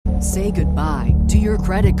Say goodbye to your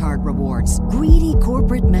credit card rewards. Greedy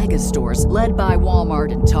corporate mega stores, led by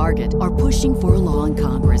Walmart and Target, are pushing for a law in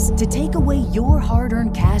Congress to take away your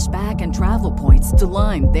hard-earned cash back and travel points to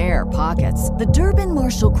line their pockets. The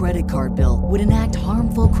Durbin-Marshall credit card bill would enact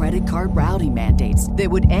harmful credit card routing mandates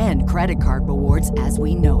that would end credit card rewards as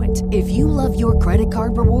we know it. If you love your credit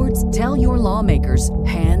card rewards, tell your lawmakers,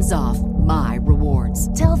 hands off my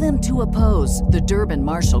rewards. Tell them to oppose the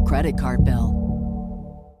Durbin-Marshall credit card bill.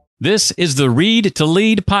 This is the Read to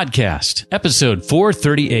Lead podcast, episode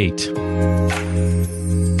 438.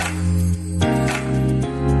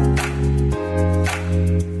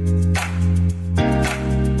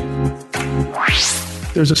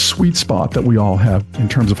 There's a sweet spot that we all have in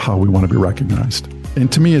terms of how we want to be recognized.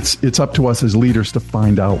 And to me, it's up to us as leaders to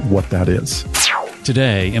find out what that is.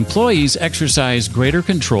 Today, employees exercise greater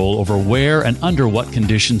control over where and under what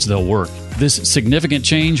conditions they'll work. This significant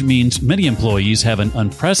change means many employees have an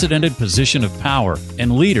unprecedented position of power,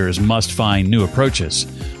 and leaders must find new approaches.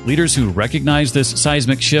 Leaders who recognize this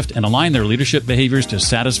seismic shift and align their leadership behaviors to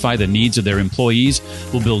satisfy the needs of their employees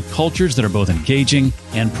will build cultures that are both engaging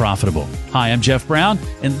and profitable. Hi, I'm Jeff Brown,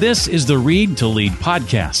 and this is the Read to Lead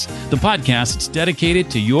podcast, the podcast that's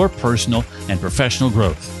dedicated to your personal and professional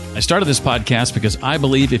growth. I started this podcast because I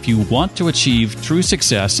believe if you want to achieve true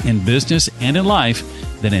success in business and in life,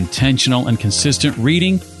 then intentional and consistent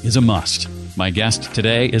reading is a must. My guest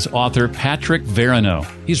today is author Patrick Verano.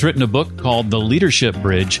 He's written a book called The Leadership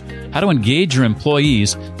Bridge: How to Engage Your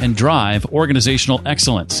Employees and Drive Organizational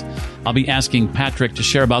Excellence. I'll be asking Patrick to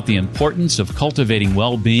share about the importance of cultivating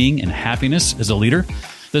well-being and happiness as a leader,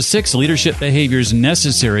 the 6 leadership behaviors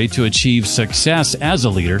necessary to achieve success as a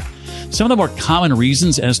leader, some of the more common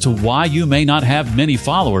reasons as to why you may not have many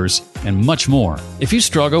followers, and much more. If you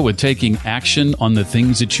struggle with taking action on the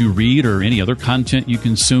things that you read or any other content you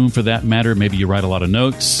consume for that matter, maybe you write a lot of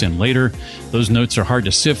notes and later those notes are hard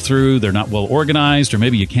to sift through, they're not well organized, or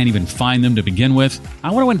maybe you can't even find them to begin with,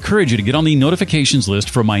 I want to encourage you to get on the notifications list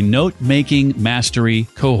for my Note-Making Mastery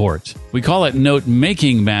cohort. We call it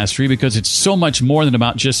Note-Making Mastery because it's so much more than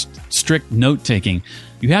about just strict note-taking.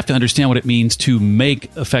 You have to understand what it means to make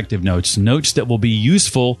effective notes that will be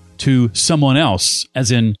useful to someone else,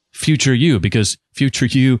 as in future you, because future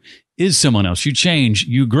you is someone else. You change,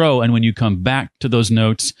 you grow, and when you come back to those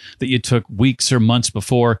notes that you took weeks or months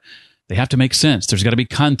before, they have to make sense. There's got to be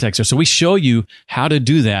context there. So we show you how to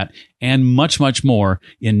do that and much, much more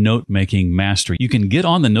in Note-Making Mastery. You can get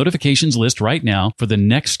on the notifications list right now for the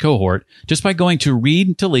next cohort just by going to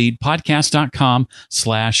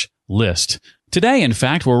readtoleadpodcast.com/list. Today, in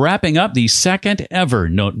fact, we're wrapping up the second ever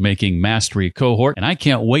Note-Making Mastery cohort, and I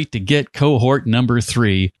can't wait to get cohort number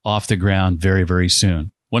 3 off the ground very, very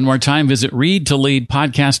soon. One more time, visit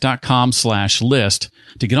readtoleadpodcast.com/list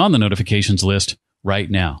to get on the notifications list right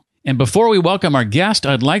now. And before we welcome our guest,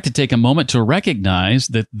 I'd like to take a moment to recognize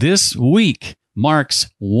that this week marks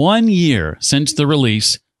 1 year since the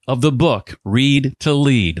release of the book, Read to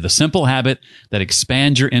Lead, the simple habit that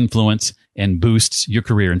expands your influence and boosts your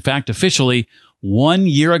career. In fact, officially 1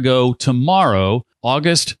 year ago tomorrow,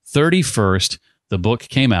 August 31st, the book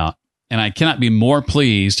came out. And I cannot be more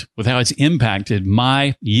pleased with how it's impacted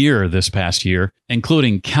my year this past year,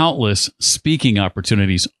 including countless speaking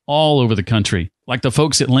opportunities all over the country. Like the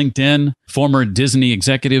folks at LinkedIn, former Disney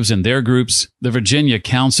executives and their groups, the Virginia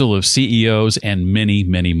Council of CEOs, and many,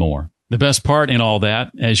 many more. The best part in all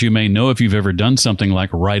that, as you may know if you've ever done something like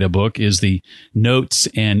write a book, is the notes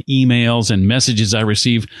and emails and messages I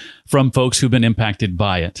receive from folks who've been impacted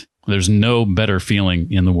by it. There's no better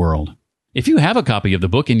feeling in the world. If you have a copy of the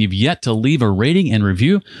book and you've yet to leave a rating and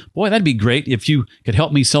review, boy, that'd be great if you could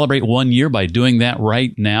help me celebrate 1 year by doing that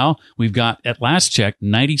right now. We've got, at last check,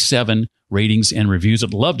 97 ratings and reviews.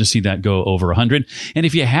 I'd love to see that go over 100. And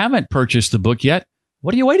if you haven't purchased the book yet,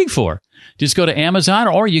 what are you waiting for? Just go to Amazon,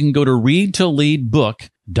 or you can go to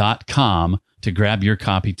readtoleadbook.com to grab your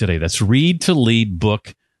copy today. That's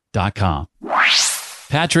readtoleadbook.com.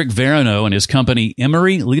 Patrick Verano and his company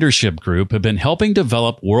Emory Leadership Group have been helping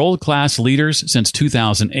develop world-class leaders since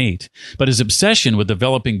 2008. But his obsession with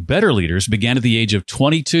developing better leaders began at the age of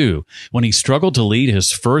 22 when he struggled to lead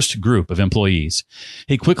his first group of employees.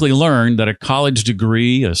 He quickly learned that a college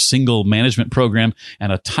degree, a single management program,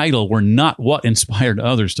 and a title were not what inspired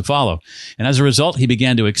others to follow. And as a result, he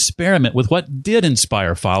began to experiment with what did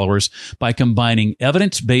inspire followers by combining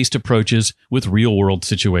evidence-based approaches with real-world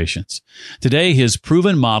situations. Today, his proven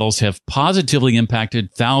models have positively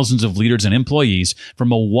impacted thousands of leaders and employees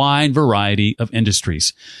from a wide variety of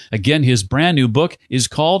industries. Again, his brand new book is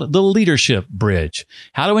called The Leadership Bridge: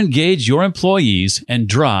 How to Engage Your Employees and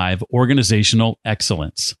Drive Organizational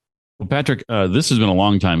Excellence. Well, Patrick, this has been a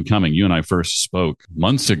long time coming. You and I first spoke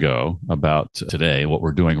months ago about today, what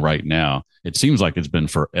we're doing right now. It seems like it's been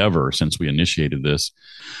forever since we initiated this.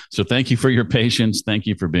 So thank you for your patience. Thank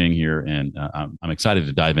you for being here. And I'm excited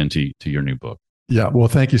to dive into your new book. Yeah, well,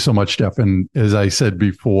 thank you so much, Jeff. And as I said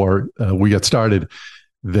before we got started,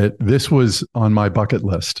 that this was on my bucket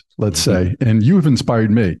list, let's say, and you've inspired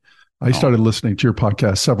me. I started listening to your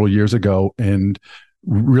podcast several years ago and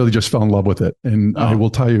really just fell in love with it. And I will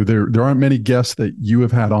tell you, there aren't many guests that you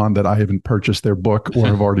have had on that I haven't purchased their book or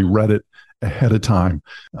have already read it ahead of time,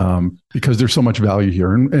 because there's so much value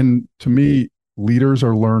here. And to me, leaders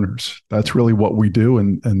are learners. That's really what we do.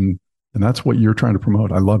 And that's what you're trying to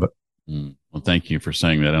promote. I love it. Well, thank you for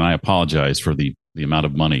saying that. And I apologize for the amount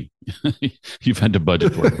of money you've had to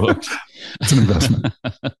budget for books. It's an investment.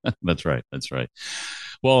 That's right. That's right.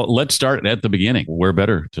 Well, let's start at the beginning. Where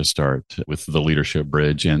better to start with the leadership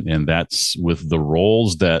bridge? And that's with the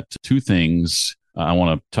roles that two things I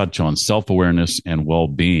want to touch on: self-awareness and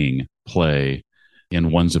well-being play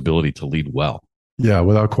in one's ability to lead well. Yeah,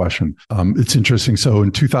 without question. It's interesting. So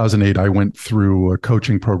in 2008, I went through a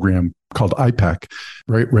coaching program called IPEC,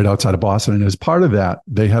 right outside of Boston. And as part of that,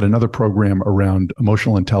 they had another program around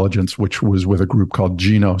emotional intelligence, which was with a group called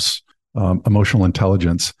Genos, Emotional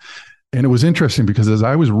Intelligence. And it was interesting because as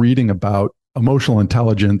I was reading about emotional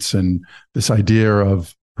intelligence and this idea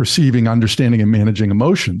of perceiving, understanding, and managing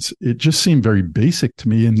emotions, it just seemed very basic to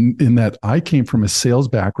me in that I came from a sales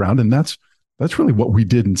background, and that's really what we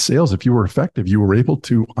did in sales. If you were effective, you were able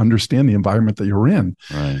to understand the environment that you're in.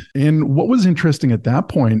 Right. And what was interesting at that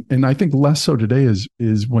point, and I think less so today,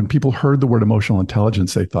 is when people heard the word emotional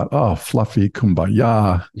intelligence, they thought, oh, fluffy,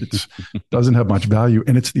 kumbaya, it doesn't have much value.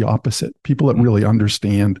 And it's the opposite. People that really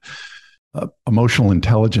understand emotional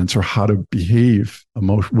intelligence or how to behave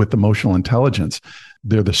with emotional intelligence,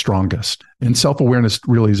 they're the strongest. And self-awareness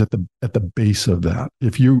really is at the base of that.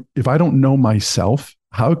 If I don't know myself,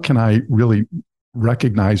 how can I really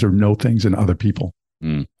recognize or know things in other people?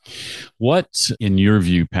 What, in your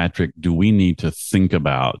view, Patrick, do we need to think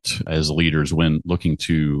about as leaders when looking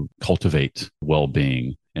to cultivate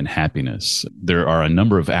well-being and happiness? There are a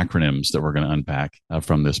number of acronyms that we're going to unpack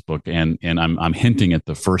from this book, and I'm hinting at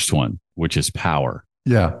the first one, which is POWER.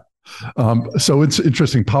 Yeah. So it's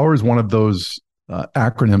interesting. POWER is one of those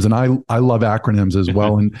acronyms, and I love acronyms as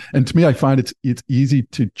well. And to me, I find it's easy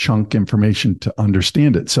to chunk information to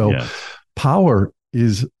understand it. So POWER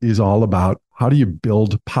is all about how do you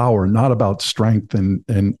build power, not about strength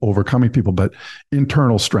and overcoming people, but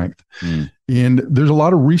internal strength. And there's a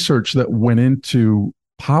lot of research that went into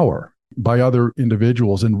power by other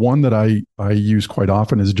individuals. And one that I use quite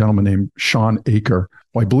often is a gentleman named Shawn Achor,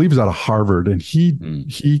 who I believe is out of Harvard. And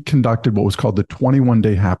he conducted what was called the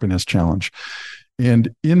 21-Day Happiness Challenge.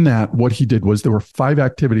 And in that, what he did was there were 5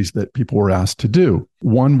 activities that people were asked to do.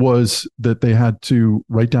 One was that they had to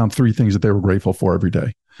write down 3 things that they were grateful for every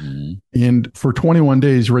day. And for 21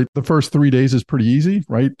 days, right, the first 3 days is pretty easy,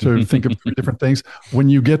 right, to think of 3 different things. When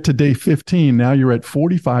you get to day 15, now you're at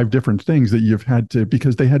 45 different things that you've had to,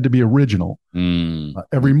 because they had to be original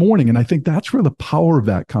every morning. And I think that's where the power of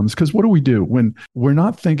that comes. Because what do? When we're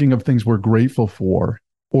not thinking of things we're grateful for,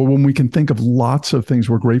 or when we can think of lots of things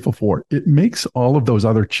we're grateful for, it makes all of those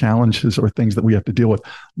other challenges or things that we have to deal with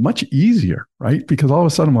much easier, right? Because all of a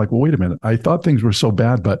sudden I'm like, well, wait a minute. I thought things were so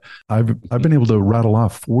bad, but I've been able to rattle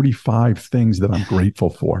off 45 things that I'm grateful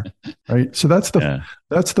for, right? So that's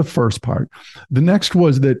the first part. The next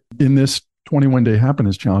was that in this 21-Day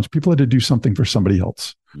Happiness Challenge, people had to do something for somebody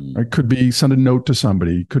else. Right? Could be send a note to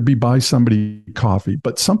somebody, could be buy somebody coffee,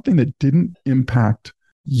 but something that didn't impact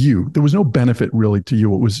you. There was no benefit really to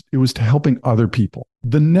you. It was to helping other people.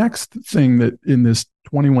 The next thing that in this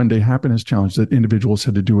 21-Day Happiness Challenge that individuals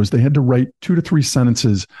had to do is they had to write 2 to 3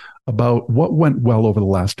 sentences about what went well over the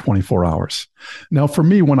last 24 hours. Now, for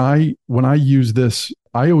me, when I use this,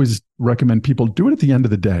 I always recommend people do it at the end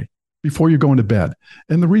of the day before you're going to bed.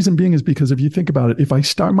 And the reason being is because if you think about it, if I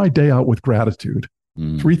start my day out with gratitude,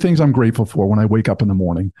 3 things I'm grateful for when I wake up in the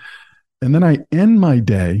morning, and then I end my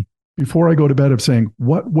day before I go to bed of saying,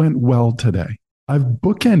 what went well today? I've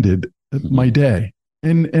bookended my day.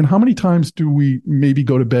 And how many times do we maybe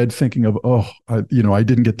go to bed thinking of, I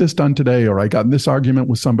didn't get this done today, or I got in this argument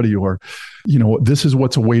with somebody, or, this is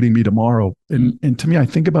what's awaiting me tomorrow. And to me, I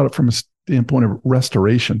think about it from a standpoint of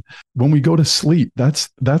restoration. When we go to sleep, that's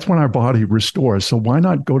when our body restores. So why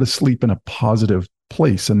not go to sleep in a positive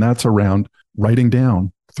place? And that's around writing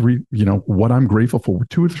down 3, what I'm grateful for,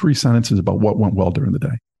 2 or 3 sentences about what went well during the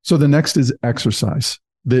day. So the next is exercise.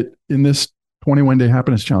 That in this 21-Day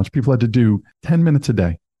Happiness Challenge, people had to do 10 minutes a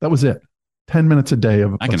day. That was it. 10 minutes a day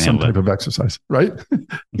of some type of exercise, right?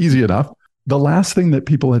 Easy enough. The last thing that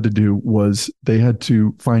people had to do was they had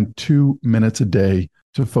to find 2 minutes a day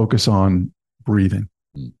to focus on breathing.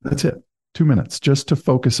 That's it. 2 minutes just to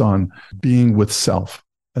focus on being with self.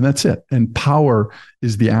 And that's it. And POWER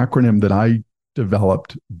is the acronym that I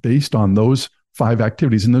developed based on those 5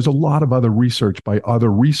 activities. And there's a lot of other research by other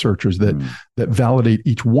researchers that validate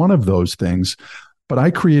each one of those things. But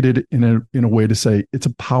I created it in a way to say it's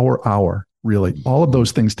a power hour, really. All of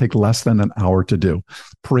those things take less than an hour to do.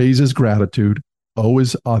 Praise is gratitude. O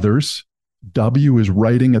is others. W is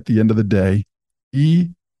writing at the end of the day. E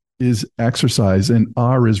is exercise. And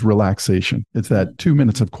R is relaxation. It's that 2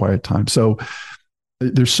 minutes of quiet time. So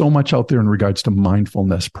there's so much out there in regards to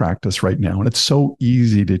mindfulness practice right now. And it's so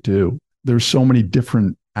easy to do. There's so many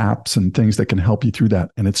different apps and things that can help you through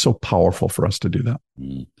that. And it's so powerful for us to do that.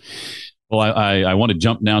 Well, I want to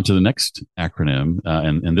jump down to the next acronym,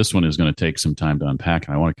 and this one is going to take some time to unpack.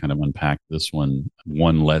 And I want to kind of unpack this one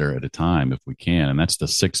letter at a time if we can. And that's the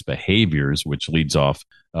 6 behaviors, which leads off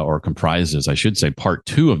or comprises, I should say, part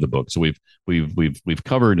 2 of the book. So we've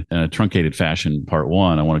covered in a truncated fashion part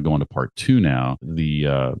 1. I want to go into part 2 now.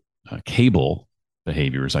 The cable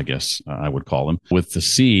behaviors, I guess I would call them, with the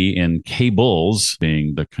C in cables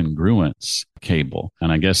being the congruence cable.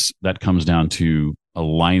 And I guess that comes down to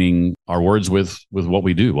aligning our words with what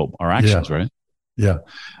we do, our actions, right? Yeah.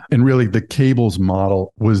 And really the cables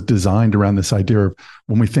model was designed around this idea of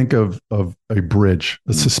when we think of a bridge,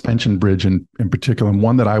 a suspension bridge in particular, and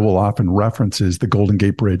one that I will often reference is the Golden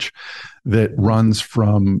Gate Bridge that runs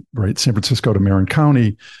from San Francisco to Marin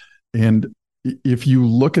County. And if you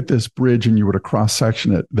look at this bridge and you were to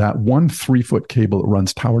cross-section it, that 1 3-foot cable that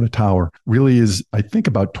runs tower to tower really is, I think,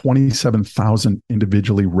 about 27,000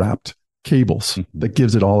 individually wrapped cables that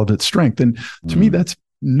gives it all of its strength. And to me, that's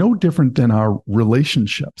no different than our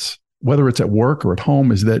relationships, whether it's at work or at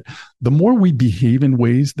home, is that the more we behave in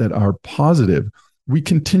ways that are positive, we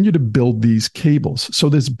continue to build these cables. So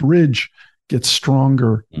this bridge gets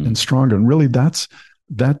stronger and stronger. And really that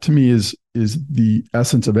to me is the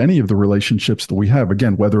essence of any of the relationships that we have.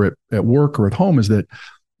 Again, whether at work or at home, is that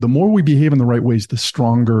the more we behave in the right ways, the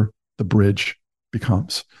stronger the bridge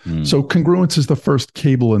becomes. So congruence is the first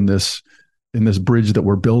cable in this bridge that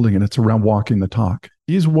we're building, and it's around walking the talk.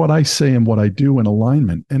 Is what I say and what I do in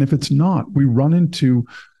alignment? And if it's not, we run into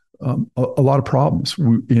a lot of problems.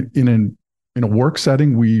 In a work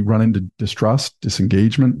setting, we run into distrust,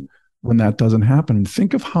 disengagement when that doesn't happen.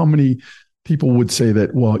 Think of how many people would say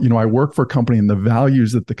that, well, I work for a company and the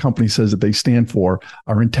values that the company says that they stand for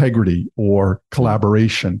are integrity or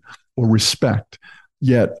collaboration or respect.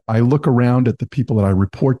 Yet I look around at the people that I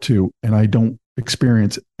report to and I don't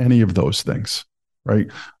experience any of those things, right?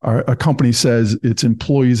 A company says its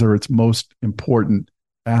employees are its most important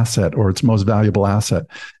asset or its most valuable asset.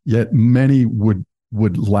 Yet many would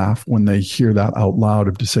laugh when they hear that out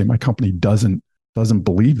loud to say, my company doesn't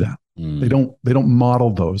believe that. They don't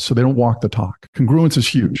model those. So they don't walk the talk. Congruence is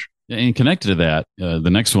huge. And connected to that, the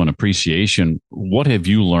next one, appreciation. What have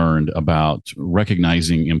you learned about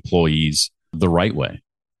recognizing employees the right way?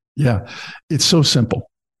 Yeah, it's so simple,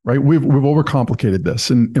 right? We've overcomplicated this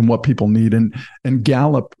and what people need. And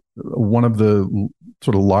Gallup, one of the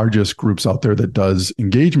sort of largest groups out there that does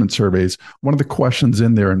engagement surveys, one of the questions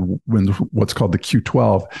in there and when what's called the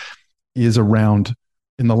Q12 is around,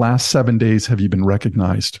 in the last 7 days, have you been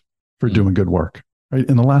recognized for doing good work? Right?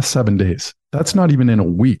 In the last 7 days. That's not even in a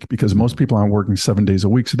week, because most people aren't working 7 days a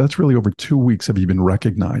week. So that's really over 2 weeks have you been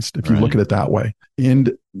recognized, if you look at it that way.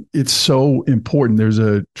 And it's so important. There's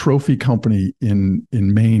a trophy company in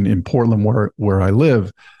Maine, in Portland, where I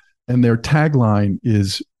live, and their tagline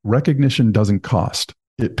is recognition doesn't cost,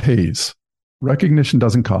 it pays. Recognition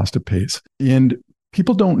doesn't cost, it pays. And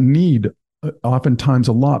people don't need oftentimes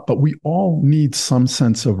a lot, but we all need some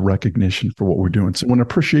sense of recognition for what we're doing. So in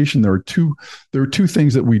appreciation, there are two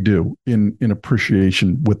things that we do in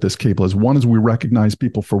appreciation with this cable. One is we recognize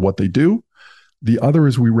people for what they do. The other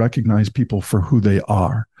is we recognize people for who they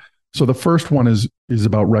are. So the first one is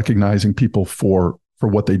about recognizing people for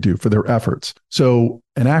what they do, for their efforts. So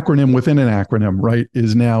an acronym within an acronym, right,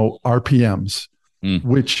 is now RPMs.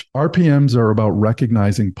 Which RPMs are about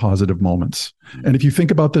recognizing positive moments. And if you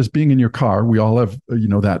think about this being in your car, we all have,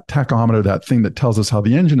 that tachometer, that thing that tells us how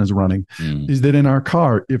the engine is running, is that in our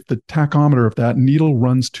car, if the tachometer, if that needle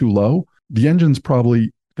runs too low, the engine's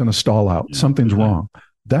probably going to stall out. Something's wrong.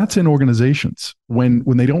 That's in organizations. When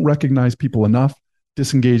they don't recognize people enough,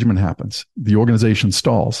 disengagement happens. The organization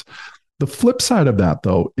stalls. The flip side of that,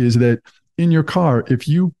 though, is that in your car, if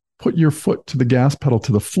you put your foot to the gas pedal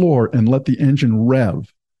to the floor and let the engine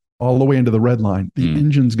rev, all the way into the red line, the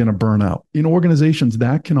engine's going to burn out. In organizations,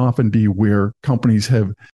 that can often be where companies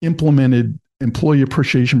have implemented employee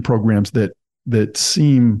appreciation programs that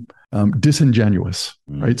seem disingenuous,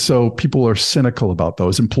 right? So people are cynical about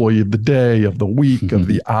those. Employee of the day, of the week, of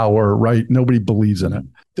the hour, right? Nobody believes in it.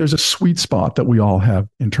 There's a sweet spot that we all have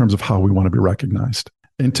in terms of how we want to be recognized.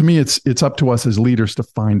 And to me, it's up to us as leaders to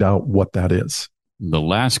find out what that is. The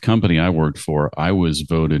last company I worked for, I was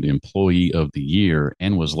voted Employee of the Year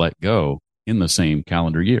and was let go in the same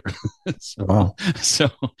calendar year.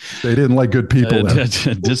 So they didn't like good people.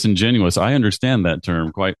 Disingenuous. I understand that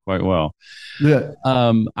term quite well. Yeah.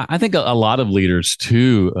 I think a lot of leaders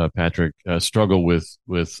too, Patrick, struggle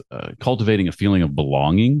with cultivating a feeling of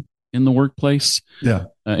belonging in the workplace. Yeah.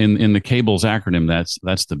 In the CABLES acronym,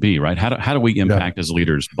 that's the B, right? How do we impact as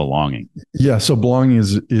leaders belonging? Yeah. So belonging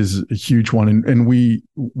is a huge one. And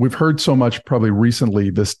we've heard so much probably recently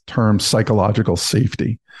this term psychological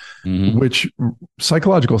safety, which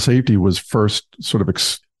psychological safety was first sort of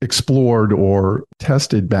explored or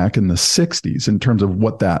tested back in the 60s in terms of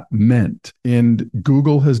what that meant. And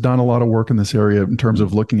Google has done a lot of work in this area in terms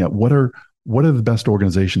of looking at what do the best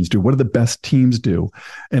organizations do? What do the best teams do?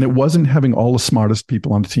 And it wasn't having all the smartest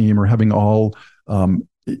people on the team or having all,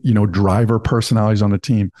 driver personalities on a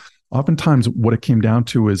team. Oftentimes what it came down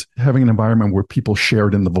to is having an environment where people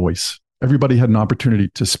shared in the voice. Everybody had an opportunity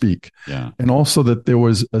to speak. Yeah. And also that there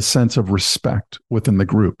was a sense of respect within the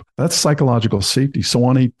group. That's psychological safety. So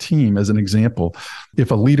on a team, as an example,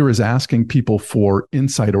 if a leader is asking people for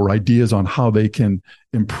insight or ideas on how they can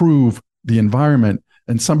improve the environment,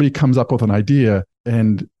 and somebody comes up with an idea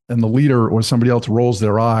and the leader or somebody else rolls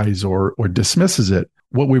their eyes or dismisses it,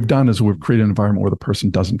 what we've done is we've created an environment where the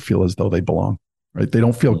person doesn't feel as though they belong, right? They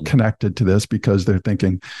don't feel connected to this because they're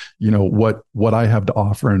thinking, what I have to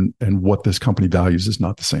offer and what this company values is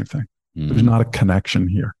not the same thing. There's not a connection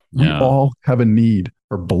here. Yeah. We all have a need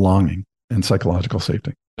for belonging and psychological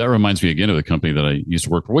safety. That reminds me again of the company that I used to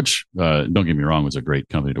work for, which, don't get me wrong, was a great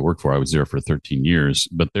company to work for. I was there for 13 years.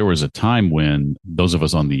 But there was a time when those of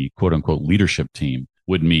us on the quote unquote leadership team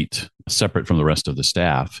would meet separate from the rest of the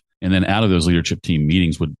staff. And then out of those leadership team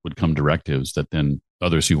meetings would come directives that then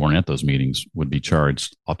others who weren't at those meetings would be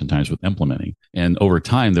charged oftentimes with implementing. And over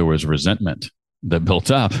time, there was resentment that built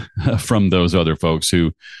up from those other folks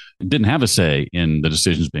who didn't have a say in the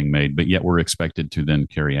decisions being made, but yet were expected to then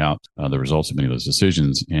carry out the results of many of those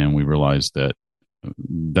decisions. And we realized that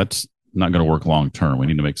that's not going to work long term. We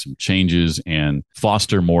need to make some changes and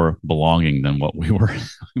foster more belonging than what we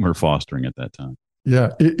were fostering at that time. Yeah,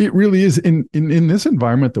 it really is. In this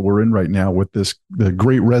environment that we're in right now with the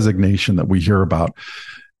great resignation that we hear about,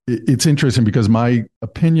 it's interesting because my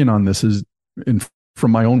opinion on this is,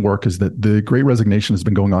 from my own work, is that the great resignation has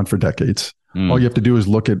been going on for decades. All you have to do is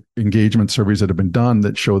look at engagement surveys that have been done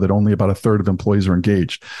that show that only about a third of employees are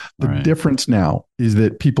engaged. The difference now is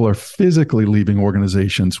that people are physically leaving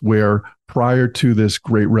organizations where prior to this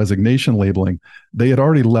great resignation labeling, they had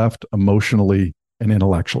already left emotionally and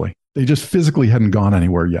intellectually. They just physically hadn't gone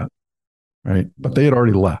anywhere yet, right? But they had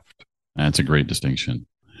already left. That's a great distinction.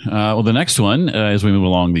 Well, the next one, as we move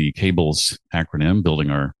along the CABLES acronym,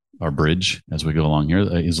 building our bridge as we go along here,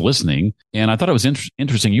 is listening. And I thought it was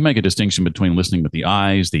interesting. You make a distinction between listening with the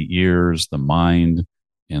eyes, the ears, the mind,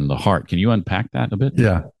 and the heart. Can you unpack that a bit?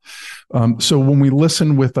 Yeah. So when we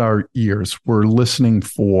listen with our ears, we're listening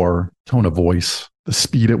for tone of voice, the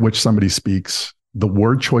speed at which somebody speaks, the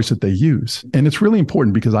word choice that they use. And it's really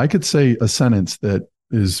important because I could say a sentence that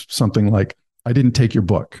is something like, I didn't take your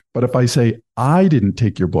book. But if I say, I didn't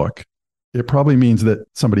take your book, it probably means that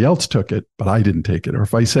somebody else took it, but I didn't take it. Or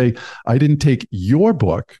if I say, I didn't take your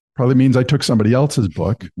book, probably means I took somebody else's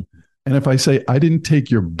book. And if I say, I didn't take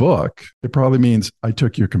your book, it probably means I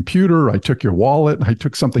took your computer, I took your wallet, I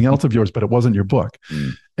took something else of yours, but it wasn't your book.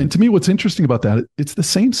 And to me, what's interesting about that, it's the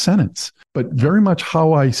same sentence, but very much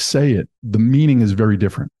how I say it, the meaning is very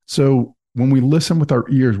different. So when we listen with our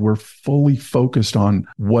ears, we're fully focused on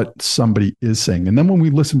what somebody is saying. And then when we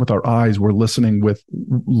listen with our eyes, we're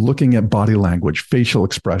looking at body language, facial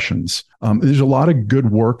expressions. There's a lot of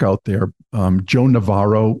good work out there. Joe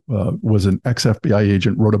Navarro was an ex-FBI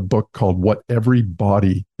agent, wrote a book called What Every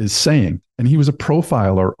Body is Saying. And he was a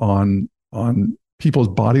profiler on people's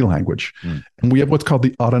body language. And we have what's called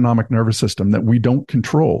the autonomic nervous system that we don't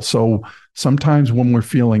control. So sometimes when we're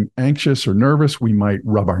feeling anxious or nervous, we might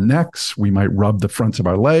rub our necks, we might rub the fronts of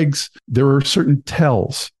our legs. There are certain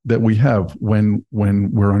tells that we have when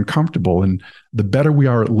we're uncomfortable. And the better we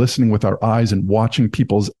are at listening with our eyes and watching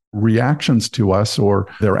people's reactions to us or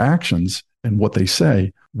their actions and what they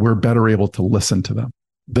say, we're better able to listen to them.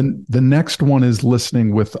 The next one is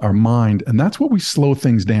listening with our mind. And that's what we slow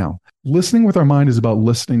things down. Listening with our mind is about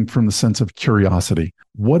listening from the sense of curiosity.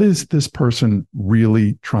 What is this person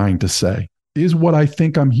really trying to say? Is what I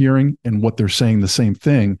think I'm hearing and what they're saying the same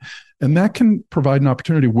thing? And that can provide an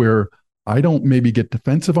opportunity where I don't maybe get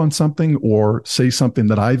defensive on something or say something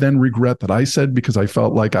that I then regret that I said because I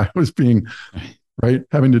felt like I was being, right,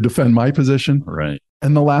 having to defend my position. Right.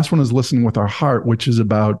 And the last one is listening with our heart, which is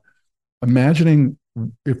about imagining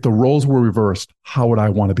if the roles were reversed, how would I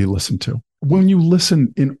want to be listened to? When you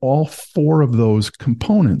listen in all four of those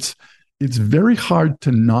components, it's very hard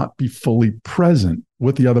to not be fully present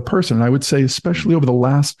with the other person. And I would say, especially over the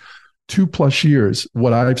last 2+ years,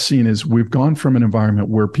 what I've seen is we've gone from an environment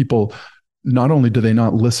where people, not only do they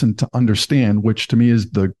not listen to understand, which to me is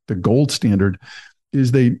the gold standard,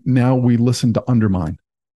 is we listen to undermine.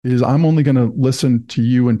 Is I'm only going to listen to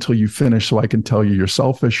you until you finish so I can tell you you're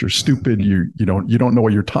selfish, you're stupid, you don't know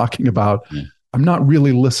what you're talking about. Yeah. I'm not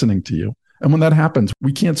really listening to you. And when that happens,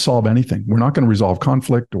 we can't solve anything. We're not going to resolve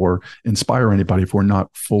conflict or inspire anybody if we're not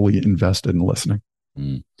fully invested in listening.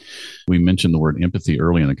 We mentioned the word empathy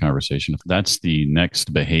early in the conversation. That's the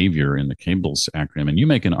next behavior in the Cable's acronym. And you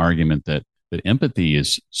make an argument that empathy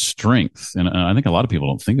is strength. And I think a lot of people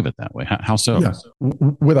don't think of it that way. How so? Yeah,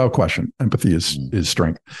 without question, empathy is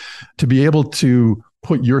strength. To be able to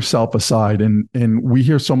put yourself aside, and we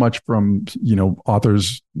hear so much from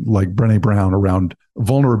authors like Brené Brown around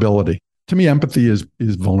vulnerability. To me, empathy is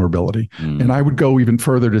vulnerability. And I would go even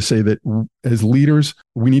further to say that as leaders,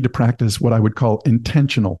 we need to practice what I would call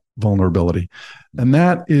intentional vulnerability. And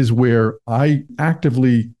that is where I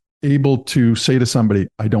actively able to say to somebody,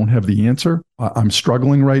 I don't have the answer. I'm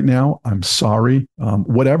struggling right now. I'm sorry,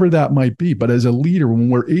 whatever that might be. But as a leader, when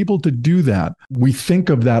we're able to do that, we think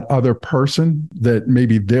of that other person that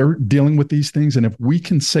maybe they're dealing with these things. And if we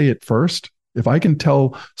can say it first, if I can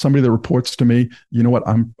tell somebody that reports to me, you know what,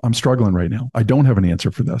 I'm struggling right now, I don't have an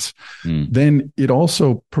answer for this, then it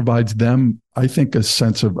also provides them, I think, a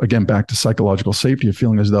sense of, again, back to psychological safety, a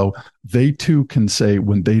feeling as though they too can say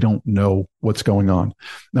when they don't know what's going on.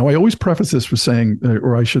 Now, I always preface this with saying,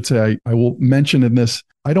 or I should say, I will mention in this,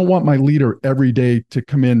 I don't want my leader every day to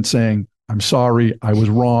come in saying, I'm sorry, I was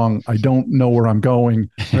wrong, I don't know where I'm going,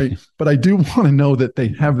 right? But I do want to know that they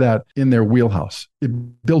have that in their wheelhouse. It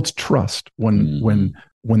builds trust when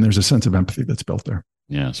there's a sense of empathy that's built there.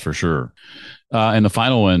 Yes, for sure. And the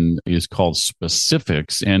final one is called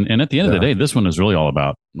specifics. And at the end of the day, this one is really all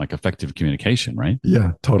about like effective communication, right?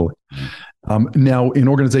 Yeah, totally. Now, in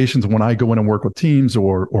organizations, when I go in and work with teams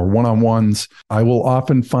or one-on-ones, I will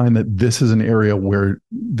often find that this is an area where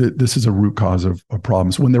this is a root cause of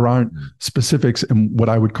problems, when there aren't specifics and what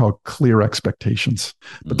I would call clear expectations.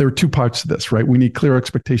 But there are two parts to this, right? We need clear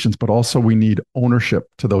expectations, but also we need ownership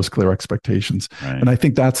to those clear expectations. Right. And I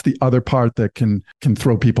think that's the other part that can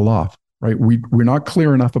throw people off, right? We're not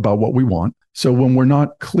clear enough about what we want. So when we're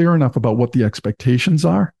not clear enough about what the expectations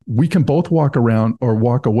are, we can both walk around or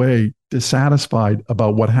walk away dissatisfied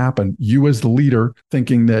about what happened. You as the leader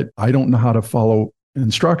thinking that I don't know how to follow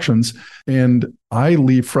instructions, and I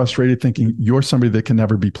leave frustrated thinking you're somebody that can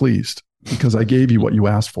never be pleased because I gave you what you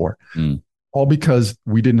asked for. All because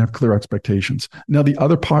we didn't have clear expectations. Now, the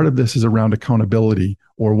other part of this is around accountability,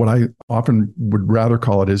 or what I often would rather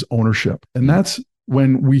call it is ownership. And that's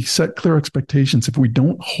when we set clear expectations. If we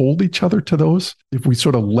don't hold each other to those, if we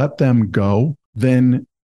sort of let them go, then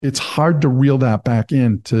it's hard to reel that back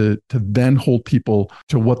in to then hold people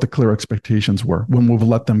to what the clear expectations were when we've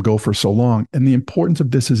let them go for so long. And the importance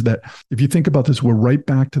of this is that if you think about this, we're right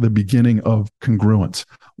back to the beginning of congruence,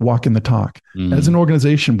 walking the talk. As an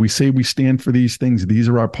organization, we say we stand for these things. These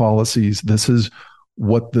are our policies. This is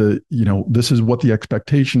what the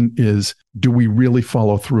expectation is. Do we really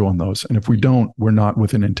follow through on those? And if we don't, we're not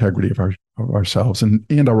within integrity of ourselves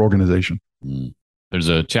and our organization. There's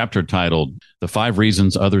a chapter titled "The 5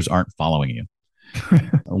 Reasons Others Aren't Following You."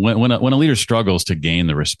 When a leader struggles to gain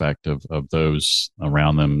the respect of those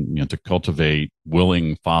around them, to cultivate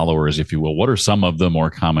willing followers, if you will, what are some of the more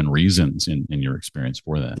common reasons in your experience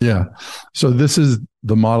for that? Yeah. So this is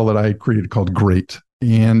the model that I created called GREAT.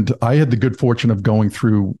 And I had the good fortune of going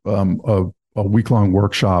through a week-long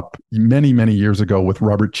workshop many, many years ago with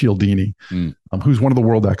Robert Cialdini, who's one of the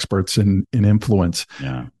world experts in influence.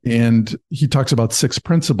 Yeah. And he talks about 6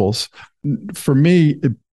 principles. For me,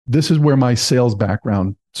 this is where my sales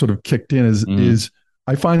background sort of kicked in is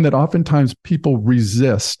I find that oftentimes people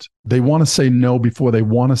resist. They want to say no before they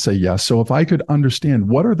want to say yes. So if I could understand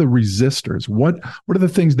what are the resistors, what are the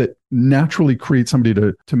things that naturally create somebody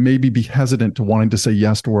to maybe be hesitant to wanting to say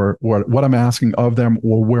yes to or what I'm asking of them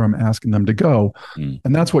or where I'm asking them to go.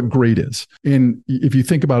 And that's what great is. And if you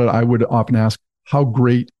think about it, I would often ask, how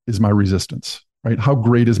great is my resistance, right? How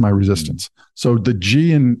great is my resistance? So the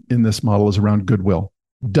G in this model is around goodwill.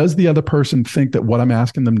 Does the other person think that what I'm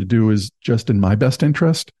asking them to do is just in my best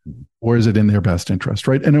interest, or is it in their best interest,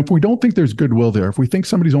 right? And if we don't think there's goodwill there, if we think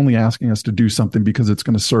somebody's only asking us to do something because it's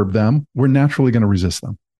going to serve them, we're naturally going to resist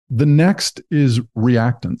them. The next is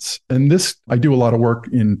reactance. And this, I do a lot of work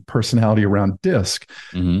in personality around DISC.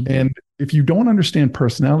 And if you don't understand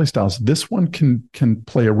personality styles, this one can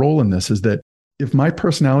play a role in this, is that if my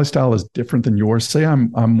personality style is different than yours, say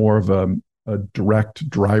I'm more of a direct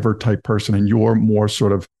driver type person and you're more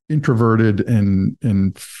sort of introverted and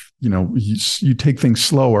you take things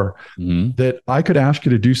slower, that I could ask you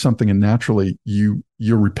to do something and naturally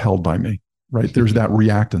you're repelled by me, right? There's that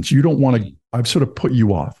reactance. You don't want to, I've sort of put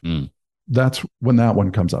you off. That's when that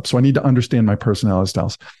one comes up. So I need to understand my personality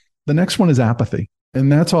styles. The next one is apathy.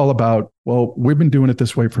 And that's all about, well, we've been doing it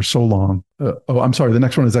this way for so long. I'm sorry. The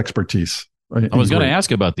next one is expertise. Right? I was going to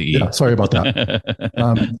ask about the E. Yeah, sorry about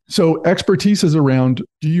that. So expertise is around,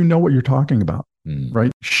 do you know what you're talking about,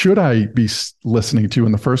 right? Should I be listening to you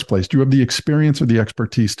in the first place? Do you have the experience or the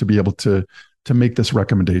expertise to be able to make this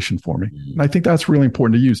recommendation for me? And I think that's really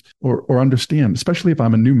important to use or understand, especially if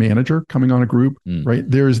I'm a new manager coming on a group, right?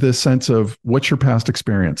 There's this sense of, what's your past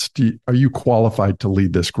experience? Are you qualified to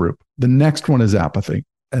lead this group? The next one is apathy.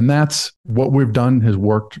 And that's what we've done has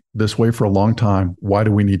worked this way for a long time. Why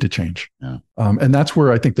do we need to change? Yeah. And that's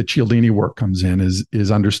where I think the Cialdini work comes in,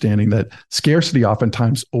 is understanding that scarcity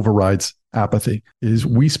oftentimes overrides apathy. Is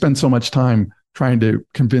we spend so much time trying to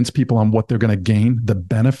convince people on what they're going to gain, the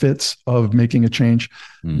benefits of making a change,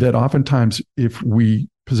 that oftentimes if we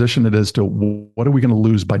position it as to what are we going to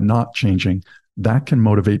lose by not changing, that can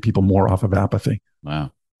motivate people more off of apathy.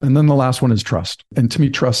 Wow. And then the last one is trust. And to me,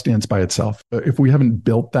 trust stands by itself. If we haven't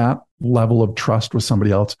built that level of trust with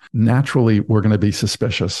somebody else, naturally, we're going to be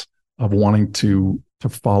suspicious of wanting to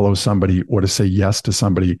follow somebody or to say yes to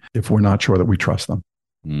somebody if we're not sure that we trust them.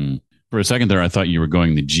 For a second there, I thought you were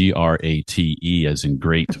going the GRATE as in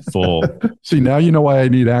great, full. See, now you know why I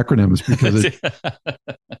need acronyms, because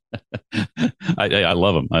I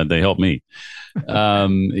love them. They help me.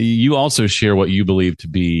 You also share what you believe to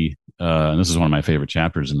be, and this is one of my favorite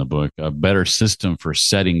chapters in the book, a better system for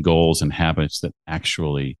setting goals and habits that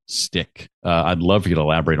actually stick. I'd love for you to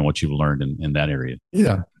elaborate on what you've learned in that area.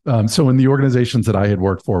 Yeah. So in the organizations that I had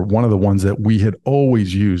worked for, one of the ones that we had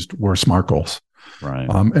always used were SMART goals. Right.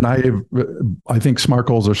 And I think SMART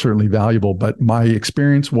goals are certainly valuable, but my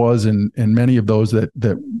experience was in many of those that,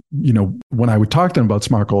 when I would talk to them about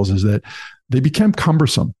SMART goals, is that they became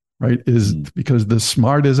cumbersome, right? Because the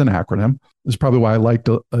SMART is an acronym. This is probably why I liked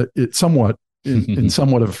it somewhat in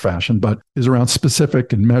somewhat of a fashion, but is around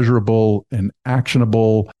specific and measurable and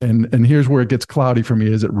actionable. And here's where it gets cloudy for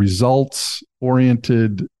me: is it results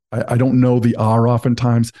oriented? I don't know the R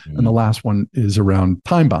oftentimes. And the last one is around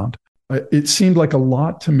time bound. It seemed like a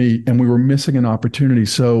lot to me, and we were missing an opportunity.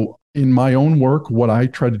 So in my own work, what I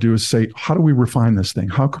try to do is say, how do we refine this thing?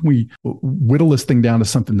 How can we whittle this thing down to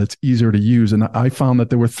something that's easier to use? And I found that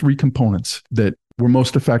there were three components that were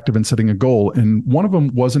most effective in setting a goal. And one of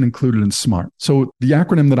them wasn't included in SMART. So the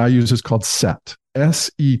acronym that I use is called SET,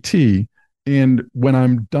 S-E-T. And when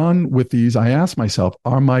I'm done with these, I ask myself,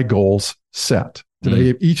 are my goals set? Do they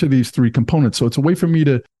have each of these three components? So it's a way for me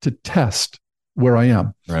to test where I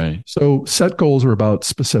am. Right. So set goals are about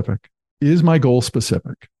specific. Is my goal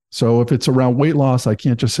specific? So if it's around weight loss, I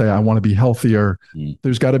can't just say I want to be healthier.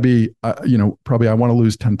 There's got to be, probably I want to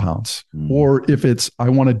lose 10 pounds. Or if it's I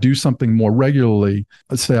want to do something more regularly,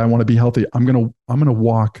 let's say I want to be healthy. I'm going to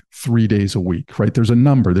walk 3 days a week, right? There's a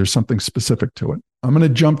number. There's something specific to it. I'm going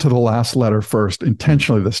to jump to the last letter first,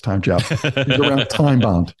 intentionally this time, Jeff. It's around time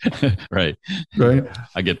bound. Right.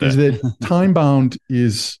 I get that. Is that time bound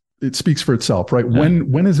it speaks for itself, right?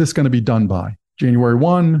 When is this going to be done by? January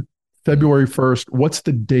 1, February 1st? What's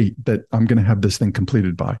the date that I'm going to have this thing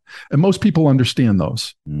completed by? And most people understand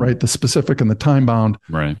those, right? The specific and the time bound.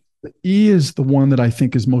 Right. The E is the one that I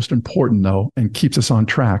think is most important, though, and keeps us on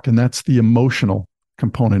track. And that's the emotional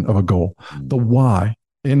component of a goal, the why.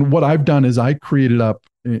 And what I've done is I created up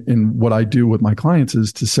in what I do with my clients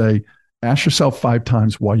is to say, ask yourself 5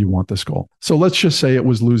 times why you want this goal. So let's just say it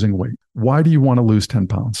was losing weight. Why do you want to lose 10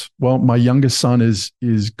 pounds? Well, my youngest son is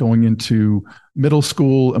going into middle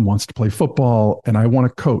school and wants to play football, and I want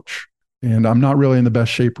to coach. And I'm not really in the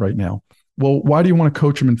best shape right now. Well, why do you want to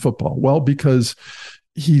coach him in football? Well, because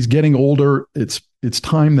he's getting older. It's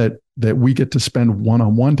time that we get to spend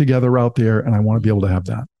one-on-one together out there, and I want to be able to have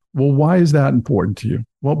that. Well, why is that important to you?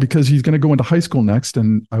 Well, because he's going to go into high school next,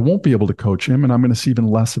 and I won't be able to coach him, and I'm going to see even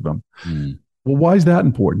less of him. Well, why is that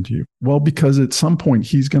important to you? Well, because at some point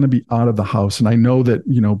he's going to be out of the house. And I know that,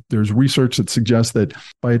 there's research that suggests that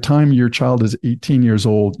by the time your child is 18 years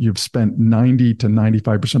old, you've spent 90 to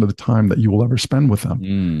 95% of the time that you will ever spend with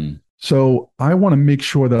them. So I want to make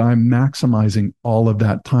sure that I'm maximizing all of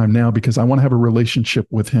that time now, because I want to have a relationship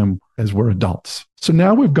with him as we're adults. So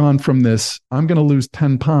now we've gone from this, I'm going to lose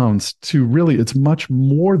 10 pounds, to really, it's much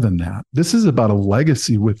more than that. This is about a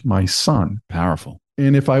legacy with my son. Powerful.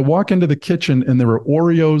 And if I walk into the kitchen and there are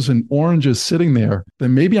Oreos and oranges sitting there,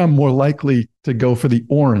 then maybe I'm more likely to go for the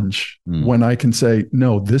orange when I can say,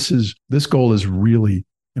 no, this goal is really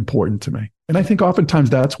important to me. And I think oftentimes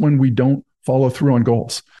that's when we don't follow through on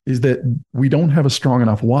goals, is that we don't have a strong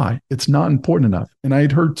enough why. It's not important enough. And I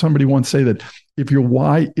had heard somebody once say that if your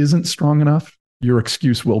why isn't strong enough, your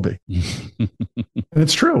excuse will be. And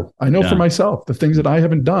it's true. I know for myself, the things that I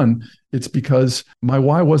haven't done, it's because my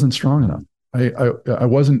why wasn't strong enough. I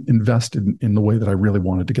wasn't invested in the way that I really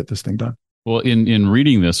wanted to get this thing done. Well, in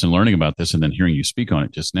reading this and learning about this and then hearing you speak on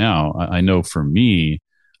it just now, I know for me,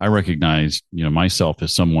 I recognize, myself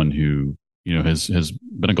as someone who, has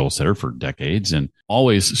been a goal setter for decades and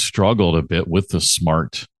always struggled a bit with the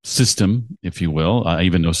SMART system, if you will. I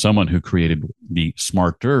even know someone who created the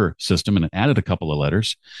SMARTer system and added a couple of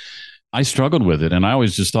letters. I struggled with it, and I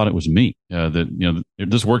always just thought it was me,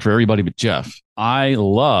 this worked for everybody but Jeff. I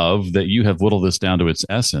love that you have whittled this down to its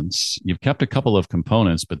essence. You've kept a couple of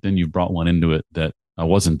components, but then you've brought one into it that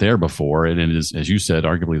wasn't there before. And it is, as you said,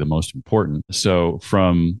 arguably the most important. So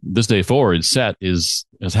from this day forward, SET is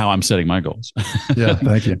how I'm setting my goals. Yeah,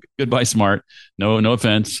 thank you. Goodbye, SMART. No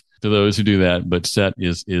offense to those who do that, but SET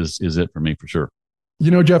is it for me for sure.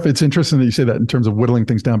 Jeff, it's interesting that you say that in terms of whittling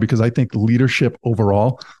things down, because I think leadership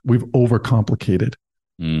overall, we've overcomplicated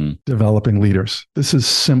developing leaders. This is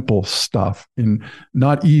simple stuff, and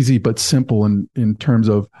not easy, but simple in terms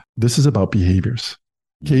of this is about behaviors.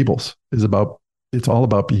 Cables it's all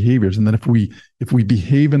about behaviors. And then if we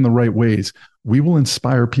behave in the right ways, we will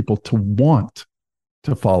inspire people to want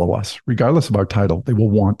to follow us, regardless of our title. They will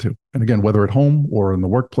want to. And again, whether at home or in the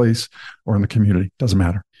workplace or in the community, doesn't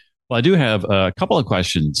matter. Well, I do have a couple of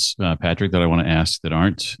questions, Patrick, that I want to ask that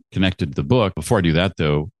aren't connected to the book. Before I do that,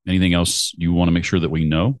 though, anything else you want to make sure that we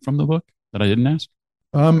know from the book that I didn't ask?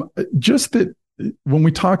 Just that when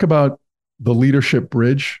we talk about the leadership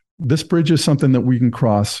bridge, this bridge is something that we can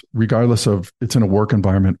cross regardless of it's in a work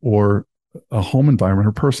environment or a home environment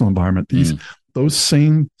or personal environment. Those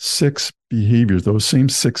same 6 behaviors, those same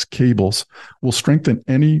 6 cables will strengthen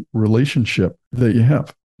any relationship that you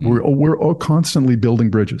have. We're all constantly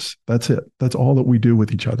building bridges. That's it. That's all that we do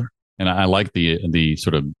with each other. And I like the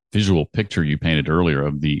sort of visual picture you painted earlier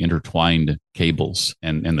of the intertwined cables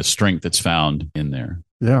and the strength that's found in there.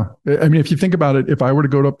 Yeah. I mean, if you think about it, if I were to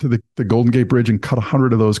go up to the Golden Gate Bridge and cut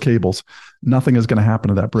 100 of those cables, nothing is going to happen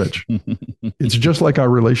to that bridge. It's just like our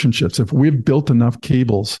relationships. If we've built enough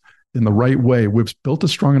cables in the right way, we've built a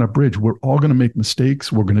strong enough bridge, we're all going to make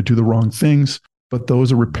mistakes. We're going to do the wrong things, but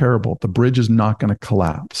those are repairable. The bridge is not going to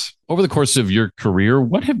collapse. Over the course of your career,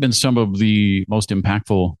 what have been some of the most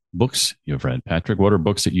impactful books you've read, Patrick? What are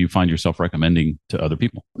books that you find yourself recommending to other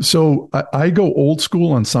people? So I go old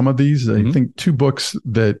school on some of these. I think 2 books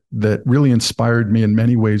that really inspired me in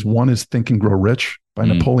many ways. One is Think and Grow Rich by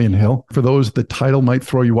Napoleon Hill. For those, the title might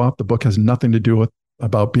throw you off. The book has nothing to do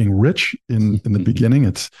about being rich in the beginning.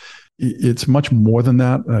 It's much more than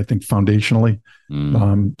that. I think foundationally,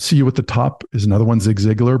 See You at the Top is another one, Zig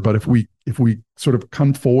Ziglar. But if we sort of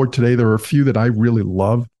come forward today, there are a few that I really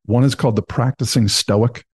love. One is called The Practicing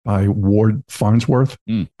Stoic by Ward Farnsworth.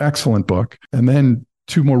 Excellent book. And then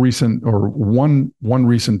 2 more recent, or one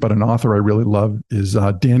recent, but an author I really love is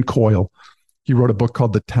Dan Coyle. He wrote a book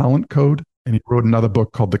called The Talent Code, and he wrote another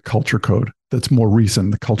book called The Culture Code. That's more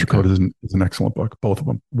recent. The Culture Code is an excellent book, both of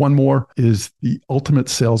them. One more is The Ultimate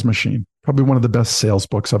Sales Machine, probably one of the best sales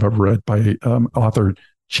books I've ever read by author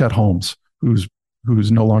Chet Holmes, who's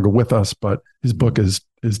no longer with us, but his book is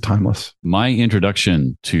timeless. My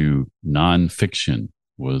introduction to nonfiction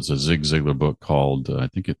was a Zig Ziglar book called, I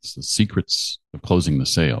think it's The Secrets of Closing the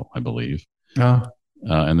Sale, I believe. And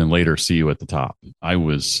then later, See You at the Top. I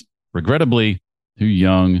was regrettably too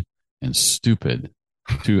young and stupid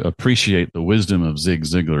to appreciate the wisdom of Zig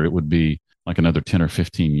Ziglar. It would be like another 10 or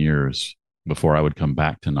 15 years before I would come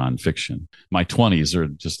back to nonfiction. My 20s are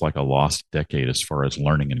just like a lost decade as far as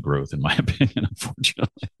learning and growth, in my opinion,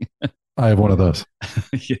 unfortunately. I have one of those.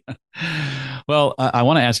 Yeah. Well, I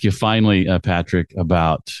want to ask you finally, Patrick,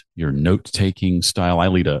 about your note-taking style. I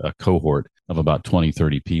lead a cohort of about 20,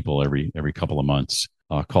 30 people every couple of months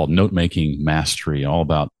called Note-Making Mastery, all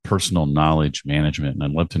about personal knowledge management. And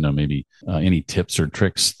I'd love to know maybe any tips or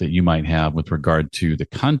tricks that you might have with regard to the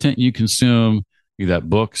content you consume, be that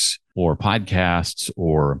books or podcasts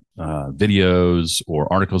or videos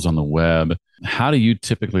or articles on the web. How do you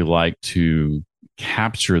typically like to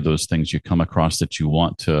capture those things you come across that you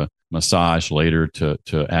want to massage later, to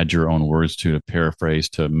add your own words to paraphrase,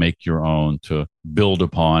 to make your own, to build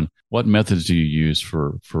upon? What methods do you use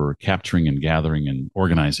for capturing and gathering and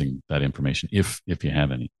organizing that information, if you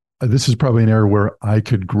have any? This is probably an area where I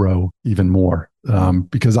could grow even more,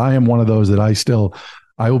 because I am one of those that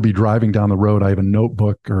I will be driving down the road. I have a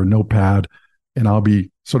notebook or a notepad, and I'll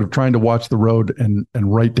be sort of trying to watch the road and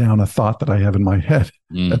write down a thought that I have in my head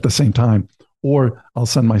at the same time. Or I'll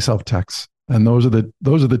send myself texts. And those are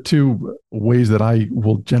the two ways that I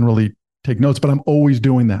will generally take notes, but I'm always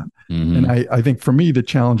doing that. Mm-hmm. And I think for me, the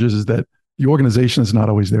challenge is that the organization is not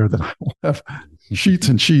always there, that I will have sheets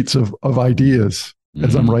and sheets of ideas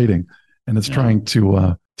as I'm writing. And it's trying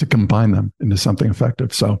to combine them into something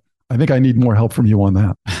effective. So I think I need more help from you on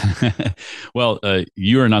that. Well,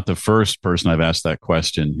 you are not the first person I've asked that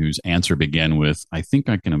question whose answer began with, "I think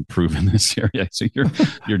I can improve in this area." So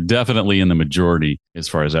you're definitely in the majority as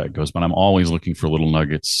far as that goes. But I'm always looking for little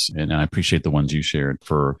nuggets, and I appreciate the ones you shared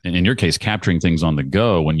for, in your case, capturing things on the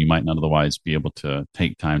go when you might not otherwise be able to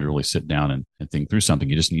take time to really sit down and think through something.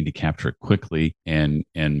 You just need to capture it quickly and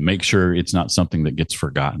make sure it's not something that gets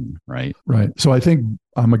forgotten, right? Right. So I think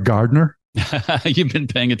I'm a gardener. You've been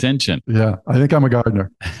paying attention. Yeah, I think I'm a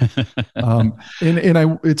gardener.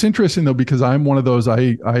 It's interesting though, because I'm one of those,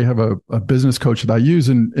 I have a business coach that I use,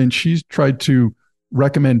 and she's tried to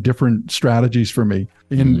recommend different strategies for me.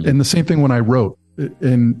 And the same thing when I wrote,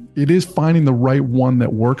 and it is finding the right one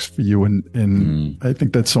that works for you. And I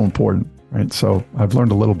think that's so important, right? So I've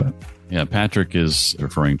learned a little bit. Yeah, Patrick is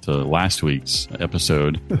referring to last week's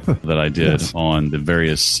episode that I did on the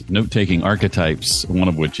various note-taking archetypes, one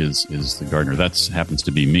of which is the gardener. That happens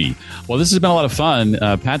to be me. Well, this has been a lot of fun.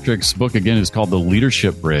 Patrick's book, again, is called The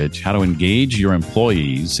Leadership Bridge, How to Engage Your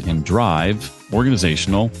Employees and Drive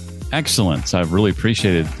Organizational Excellence. I've really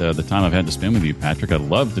appreciated the time I've had to spend with you, Patrick. I'd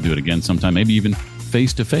love to do it again sometime, maybe even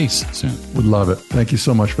face-to-face soon. Would love it. Thank you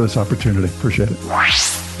so much for this opportunity. Appreciate it.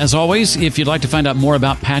 As always, if you'd like to find out more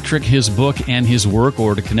about Patrick, his book, and his work,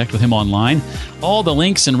 or to connect with him online, all the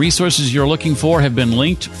links and resources you're looking for have been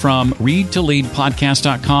linked from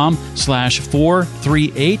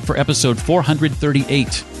readtoleadpodcast.com/438 for episode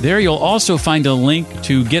 438. There you'll also find a link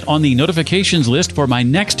to get on the notifications list for my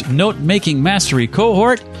next Note-Making Mastery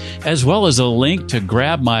cohort, as well as a link to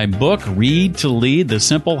grab my book, Read to Lead, The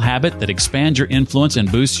Simple Habit That Expands Your Influence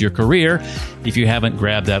and Boosts Your Career, if you haven't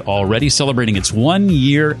grabbed that already, celebrating its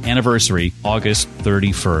 1-year anniversary, August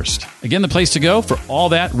 31st. Again, the place to go for all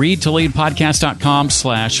that,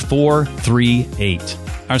 readtoleadpodcast.com/438.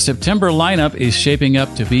 Our September lineup is shaping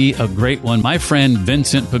up to be a great one. My friend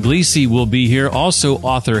Vincent Puglisi will be here, also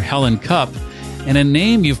author Helen Cupp, and a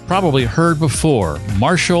name you've probably heard before,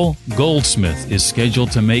 Marshall Goldsmith, is scheduled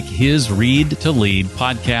to make his Read to Lead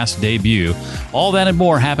podcast debut. All that and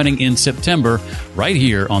more happening in September right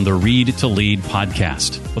here on the Read to Lead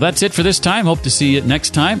podcast. Well, that's it for this time. Hope to see you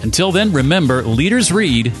next time. Until then, remember, leaders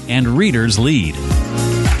read and readers lead.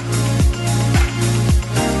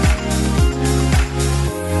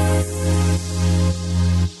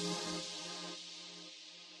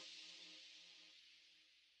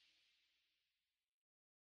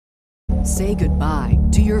 Say goodbye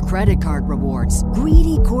to your credit card rewards.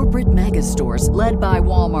 Greedy corporate mega stores, led by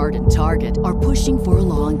Walmart and Target, are pushing for a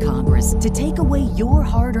law in Congress to take away your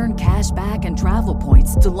hard-earned cash back and travel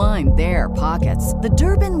points to line their pockets. The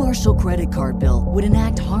Durbin-Marshall credit card bill would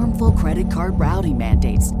enact harmful credit card routing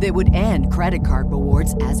mandates that would end credit card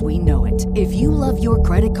rewards as we know it. If you love your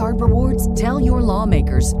credit card rewards, tell your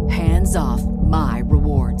lawmakers, hands off my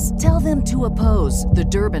rewards. Tell them to oppose the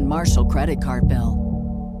Durbin-Marshall credit card bill.